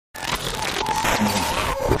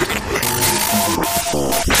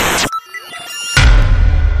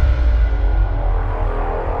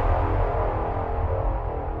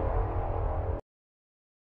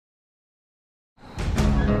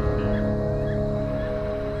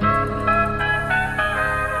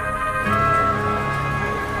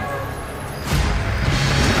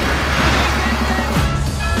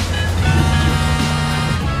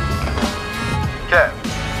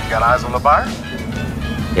from the buyer?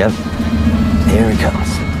 Yep. Here it comes.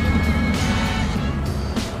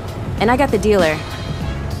 And I got the dealer.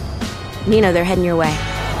 Nina, they're heading your way.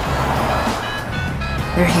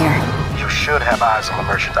 They're here. You should have eyes on the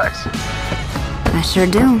merchandise. I sure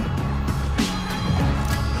do.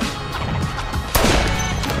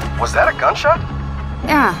 Was that a gunshot?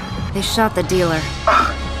 Yeah, they shot the dealer.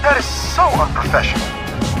 That is so unprofessional.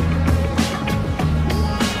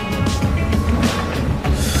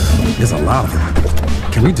 There's a lot of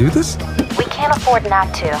them. Can we do this? We can't afford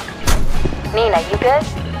not to. Nina, you good?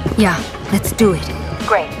 Yeah, let's do it.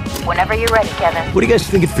 Great. Whenever you're ready, Kevin. What are you guys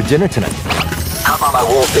thinking for dinner tonight? How about my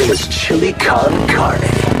world famous chili con carne?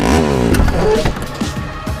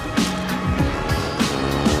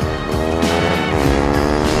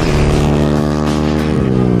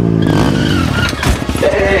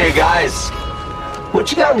 Hey guys, what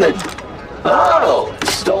you got in the... Oh,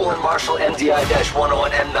 stolen Marshall MDI-101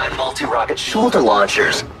 M9 multi-rocket shoulder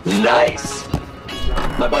launchers. Nice.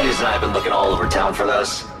 My buddies and I have been looking all over town for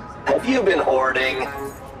those. Have you been hoarding?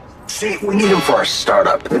 See, we need them for our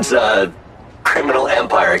startup. It's a criminal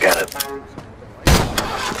empire kind of...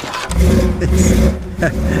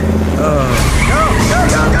 Go!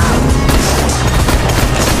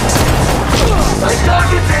 Nice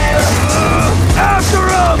talking to you! After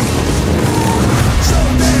him!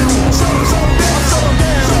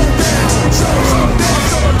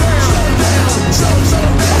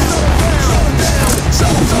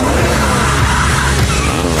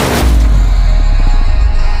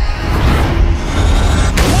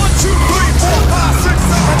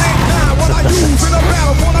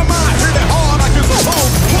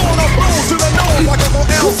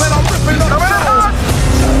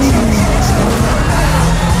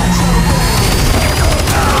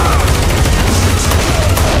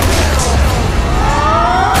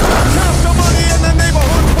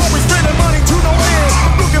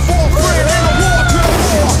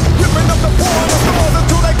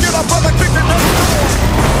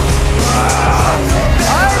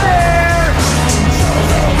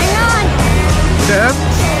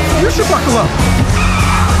 You should buckle up.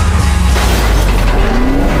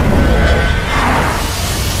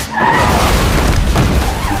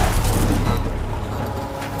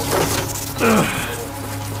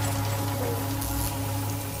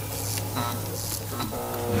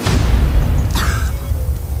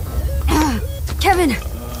 Kevin!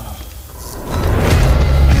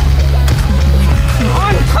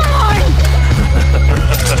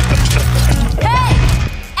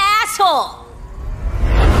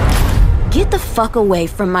 Get the fuck away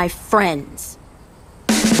from my friends.